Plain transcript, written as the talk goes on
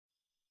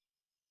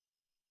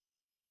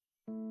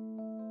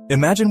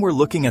Imagine we're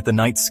looking at the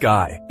night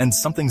sky and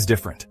something's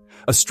different.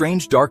 A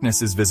strange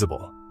darkness is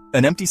visible.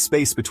 An empty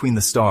space between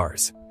the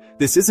stars.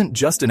 This isn't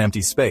just an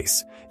empty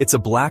space, it's a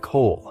black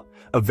hole.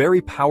 A very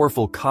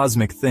powerful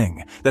cosmic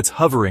thing that's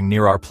hovering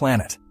near our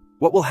planet.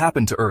 What will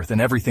happen to Earth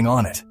and everything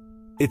on it?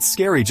 It's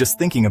scary just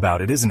thinking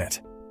about it, isn't it?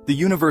 The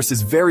universe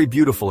is very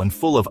beautiful and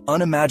full of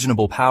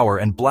unimaginable power,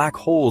 and black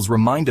holes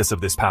remind us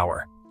of this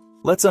power.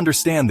 Let's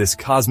understand this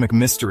cosmic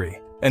mystery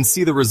and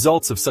see the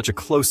results of such a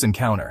close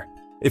encounter.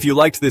 If you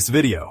liked this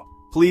video,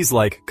 please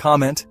like,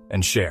 comment,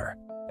 and share.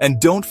 And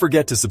don't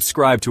forget to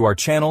subscribe to our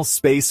channel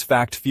Space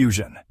Fact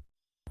Fusion.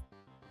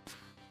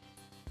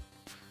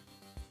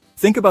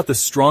 Think about the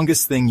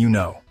strongest thing you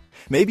know.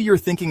 Maybe you're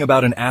thinking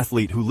about an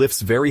athlete who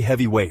lifts very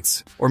heavy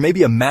weights, or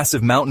maybe a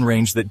massive mountain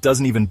range that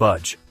doesn't even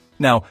budge.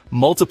 Now,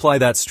 multiply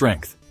that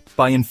strength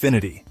by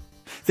infinity.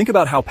 Think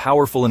about how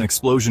powerful an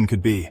explosion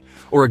could be,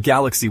 or a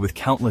galaxy with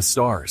countless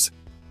stars.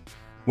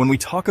 When we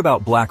talk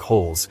about black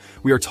holes,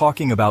 we are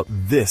talking about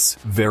this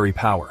very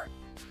power.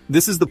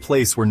 This is the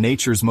place where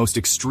nature's most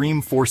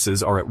extreme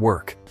forces are at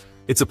work.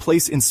 It's a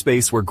place in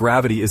space where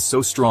gravity is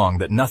so strong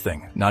that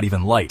nothing, not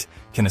even light,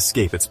 can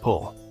escape its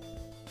pull.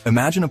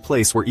 Imagine a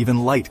place where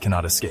even light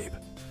cannot escape.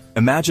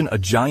 Imagine a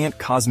giant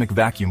cosmic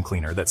vacuum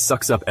cleaner that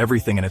sucks up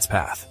everything in its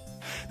path.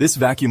 This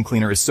vacuum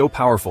cleaner is so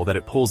powerful that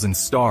it pulls in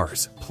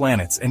stars,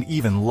 planets, and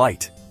even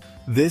light.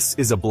 This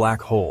is a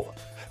black hole.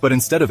 But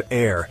instead of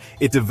air,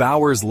 it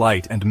devours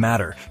light and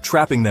matter,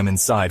 trapping them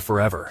inside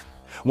forever.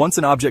 Once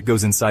an object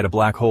goes inside a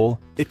black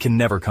hole, it can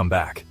never come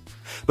back.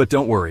 But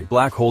don't worry,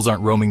 black holes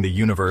aren't roaming the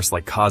universe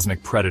like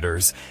cosmic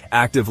predators,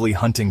 actively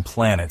hunting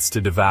planets to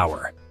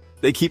devour.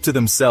 They keep to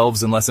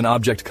themselves unless an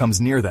object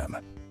comes near them.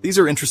 These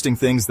are interesting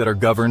things that are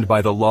governed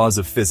by the laws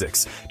of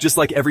physics, just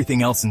like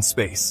everything else in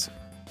space.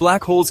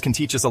 Black holes can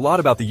teach us a lot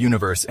about the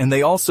universe, and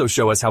they also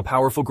show us how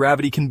powerful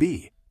gravity can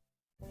be.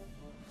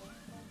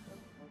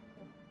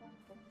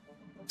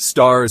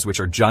 Stars,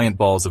 which are giant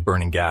balls of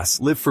burning gas,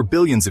 live for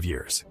billions of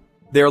years.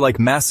 They are like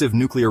massive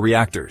nuclear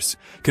reactors,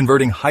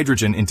 converting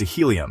hydrogen into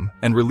helium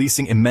and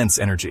releasing immense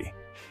energy.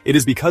 It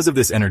is because of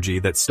this energy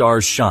that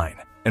stars shine,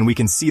 and we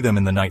can see them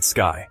in the night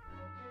sky.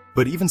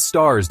 But even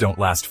stars don't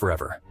last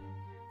forever.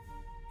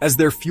 As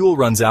their fuel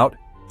runs out,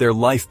 their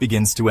life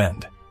begins to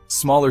end.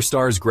 Smaller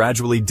stars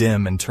gradually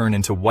dim and turn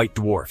into white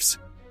dwarfs.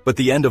 But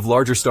the end of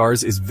larger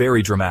stars is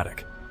very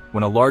dramatic.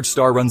 When a large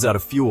star runs out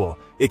of fuel,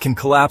 it can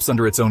collapse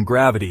under its own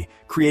gravity,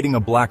 creating a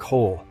black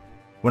hole.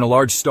 When a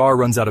large star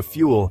runs out of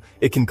fuel,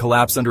 it can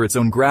collapse under its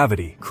own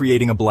gravity,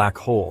 creating a black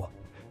hole.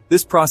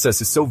 This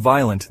process is so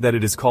violent that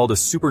it is called a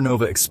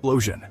supernova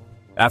explosion.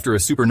 After a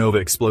supernova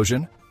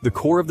explosion, the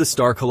core of the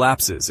star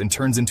collapses and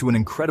turns into an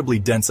incredibly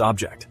dense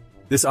object.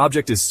 This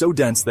object is so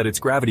dense that its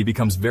gravity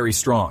becomes very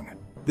strong.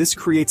 This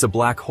creates a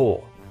black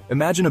hole.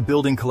 Imagine a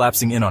building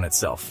collapsing in on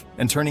itself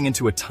and turning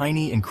into a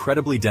tiny,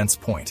 incredibly dense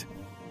point.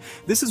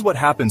 This is what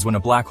happens when a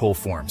black hole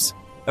forms.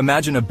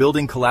 Imagine a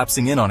building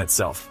collapsing in on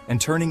itself and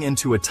turning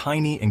into a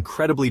tiny,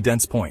 incredibly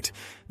dense point.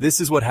 This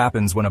is what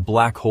happens when a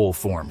black hole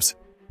forms.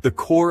 The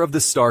core of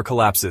the star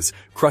collapses,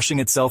 crushing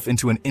itself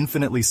into an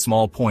infinitely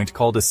small point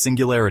called a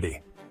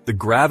singularity. The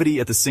gravity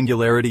at the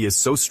singularity is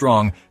so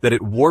strong that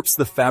it warps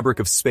the fabric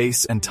of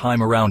space and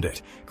time around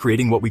it,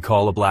 creating what we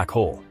call a black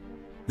hole.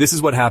 This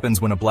is what happens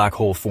when a black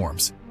hole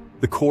forms.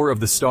 The core of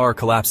the star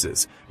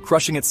collapses,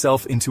 crushing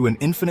itself into an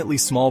infinitely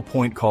small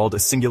point called a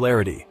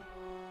singularity.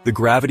 The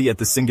gravity at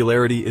the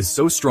singularity is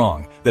so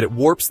strong that it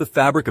warps the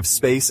fabric of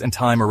space and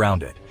time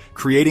around it,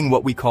 creating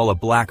what we call a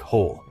black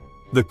hole.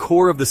 The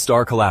core of the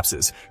star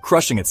collapses,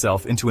 crushing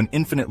itself into an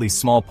infinitely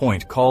small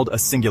point called a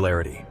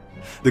singularity.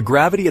 The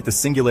gravity at the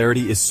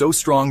singularity is so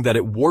strong that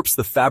it warps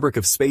the fabric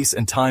of space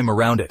and time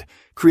around it,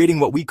 creating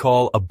what we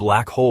call a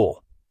black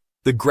hole.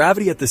 The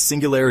gravity at the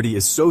singularity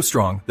is so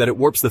strong that it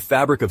warps the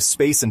fabric of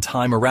space and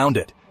time around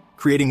it,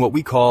 creating what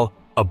we call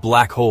a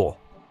black hole.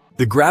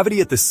 The gravity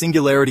at the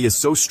singularity is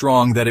so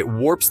strong that it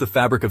warps the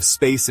fabric of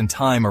space and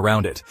time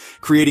around it,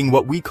 creating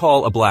what we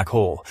call a black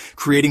hole,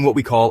 creating what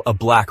we call a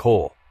black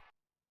hole.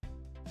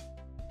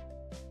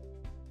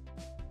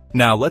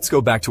 Now let's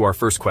go back to our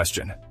first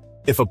question.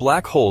 If a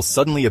black hole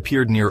suddenly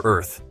appeared near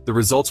Earth, the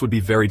results would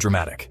be very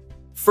dramatic.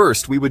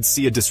 First, we would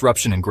see a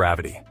disruption in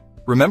gravity.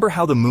 Remember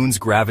how the moon's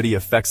gravity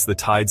affects the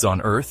tides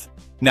on Earth?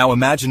 Now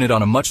imagine it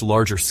on a much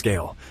larger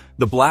scale.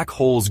 The black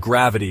hole's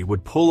gravity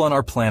would pull on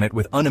our planet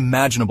with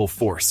unimaginable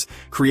force,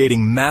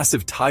 creating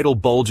massive tidal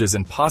bulges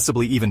and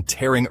possibly even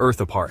tearing Earth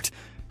apart.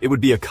 It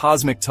would be a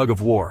cosmic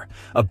tug-of-war,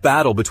 a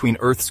battle between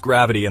Earth's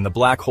gravity and the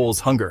black hole's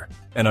hunger.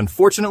 And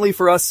unfortunately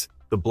for us,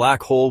 the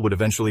black hole would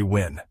eventually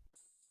win.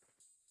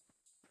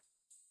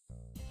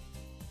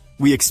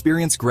 We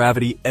experience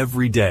gravity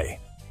every day.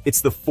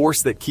 It's the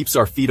force that keeps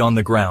our feet on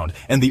the ground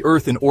and the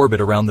Earth in orbit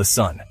around the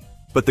sun.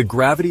 But the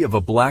gravity of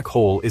a black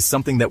hole is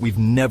something that we've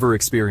never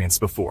experienced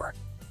before.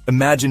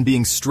 Imagine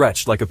being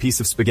stretched like a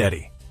piece of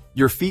spaghetti,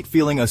 your feet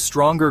feeling a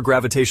stronger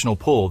gravitational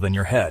pull than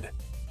your head.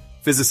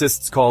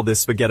 Physicists call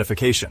this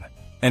spaghettification,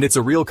 and it's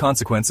a real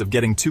consequence of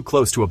getting too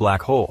close to a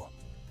black hole.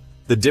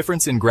 The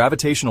difference in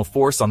gravitational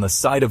force on the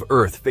side of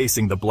Earth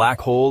facing the black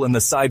hole and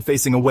the side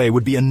facing away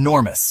would be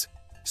enormous,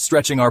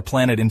 stretching our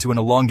planet into an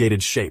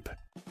elongated shape.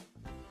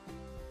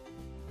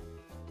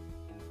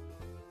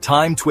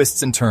 Time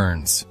twists and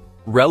turns.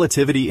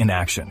 Relativity in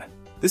action.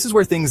 This is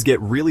where things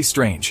get really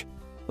strange.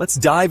 Let's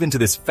dive into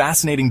this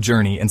fascinating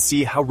journey and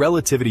see how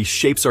relativity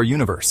shapes our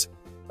universe.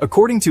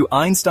 According to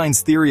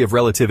Einstein's theory of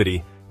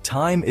relativity,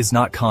 time is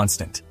not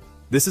constant.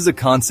 This is a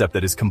concept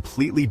that is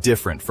completely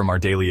different from our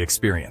daily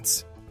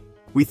experience.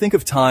 We think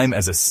of time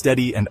as a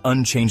steady and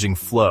unchanging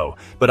flow,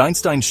 but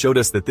Einstein showed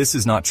us that this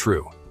is not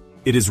true.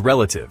 It is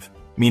relative,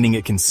 meaning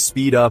it can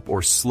speed up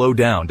or slow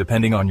down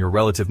depending on your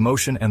relative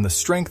motion and the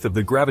strength of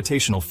the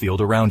gravitational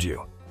field around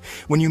you.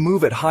 When you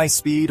move at high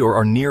speed or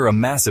are near a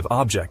massive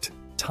object,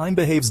 time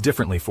behaves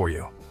differently for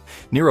you.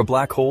 Near a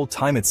black hole,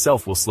 time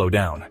itself will slow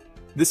down.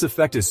 This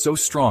effect is so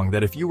strong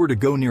that if you were to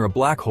go near a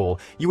black hole,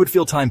 you would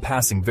feel time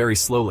passing very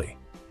slowly.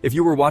 If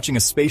you were watching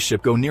a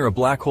spaceship go near a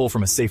black hole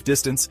from a safe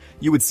distance,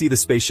 you would see the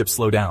spaceship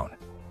slow down.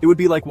 It would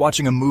be like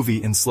watching a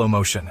movie in slow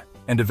motion,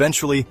 and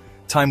eventually,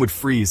 time would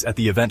freeze at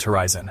the event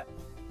horizon.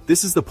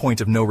 This is the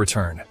point of no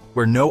return,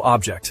 where no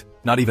object,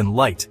 not even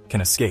light,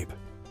 can escape.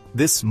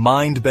 This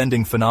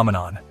mind-bending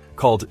phenomenon,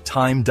 called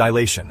time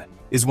dilation,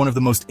 is one of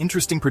the most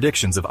interesting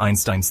predictions of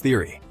Einstein's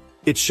theory.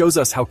 It shows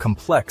us how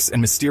complex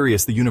and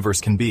mysterious the universe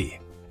can be,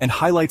 and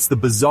highlights the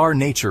bizarre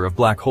nature of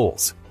black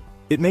holes.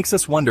 It makes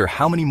us wonder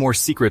how many more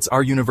secrets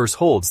our universe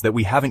holds that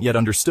we haven't yet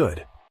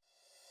understood.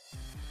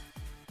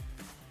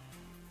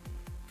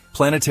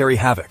 Planetary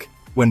havoc.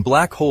 When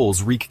black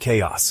holes wreak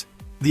chaos.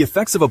 The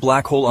effects of a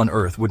black hole on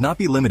Earth would not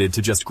be limited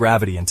to just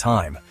gravity and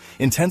time.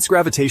 Intense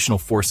gravitational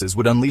forces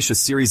would unleash a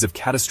series of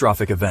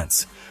catastrophic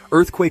events.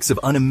 Earthquakes of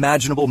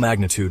unimaginable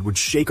magnitude would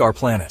shake our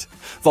planet.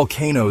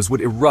 Volcanoes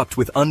would erupt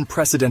with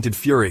unprecedented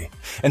fury,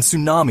 and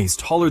tsunamis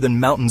taller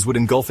than mountains would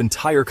engulf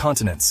entire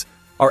continents.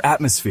 Our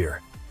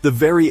atmosphere, the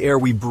very air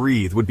we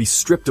breathe, would be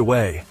stripped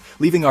away,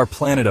 leaving our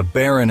planet a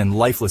barren and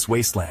lifeless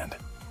wasteland.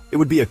 It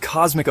would be a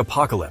cosmic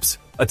apocalypse,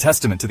 a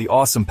testament to the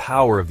awesome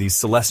power of these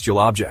celestial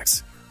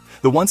objects.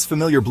 The once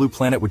familiar blue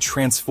planet would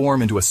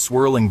transform into a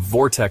swirling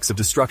vortex of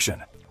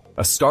destruction,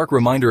 a stark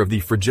reminder of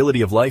the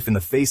fragility of life in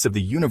the face of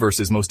the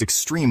universe's most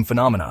extreme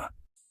phenomena.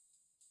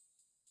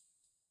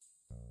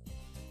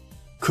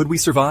 Could we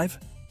survive?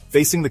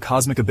 Facing the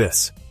cosmic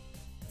abyss.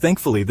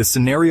 Thankfully, the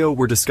scenario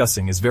we're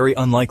discussing is very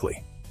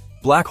unlikely.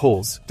 Black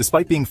holes,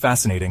 despite being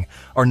fascinating,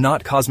 are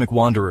not cosmic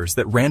wanderers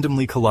that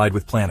randomly collide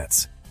with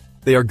planets.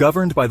 They are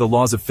governed by the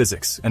laws of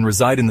physics and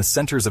reside in the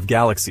centers of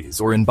galaxies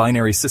or in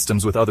binary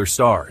systems with other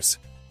stars.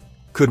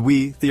 Could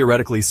we,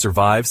 theoretically,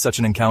 survive such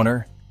an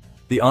encounter?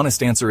 The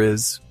honest answer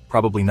is,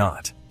 probably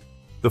not.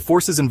 The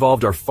forces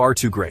involved are far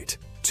too great,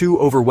 too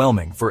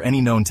overwhelming for any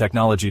known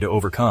technology to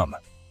overcome.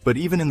 But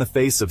even in the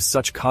face of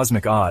such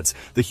cosmic odds,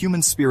 the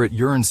human spirit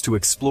yearns to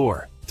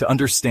explore, to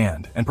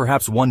understand, and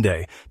perhaps one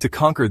day, to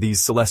conquer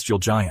these celestial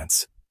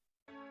giants.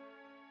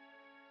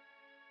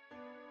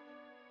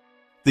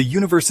 The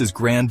universe's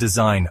grand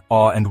design,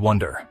 awe and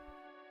wonder.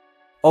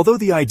 Although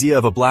the idea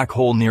of a black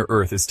hole near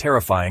Earth is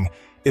terrifying,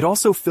 it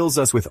also fills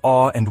us with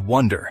awe and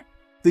wonder.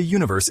 The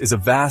universe is a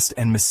vast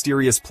and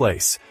mysterious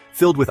place,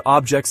 filled with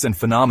objects and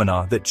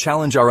phenomena that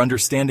challenge our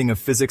understanding of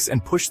physics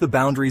and push the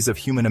boundaries of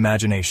human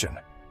imagination.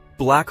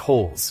 Black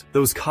holes,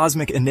 those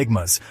cosmic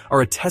enigmas,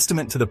 are a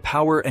testament to the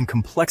power and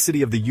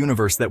complexity of the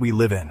universe that we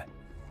live in.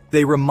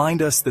 They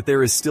remind us that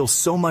there is still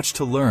so much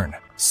to learn,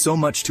 so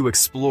much to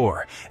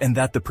explore, and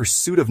that the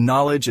pursuit of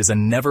knowledge is a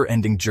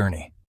never-ending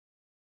journey.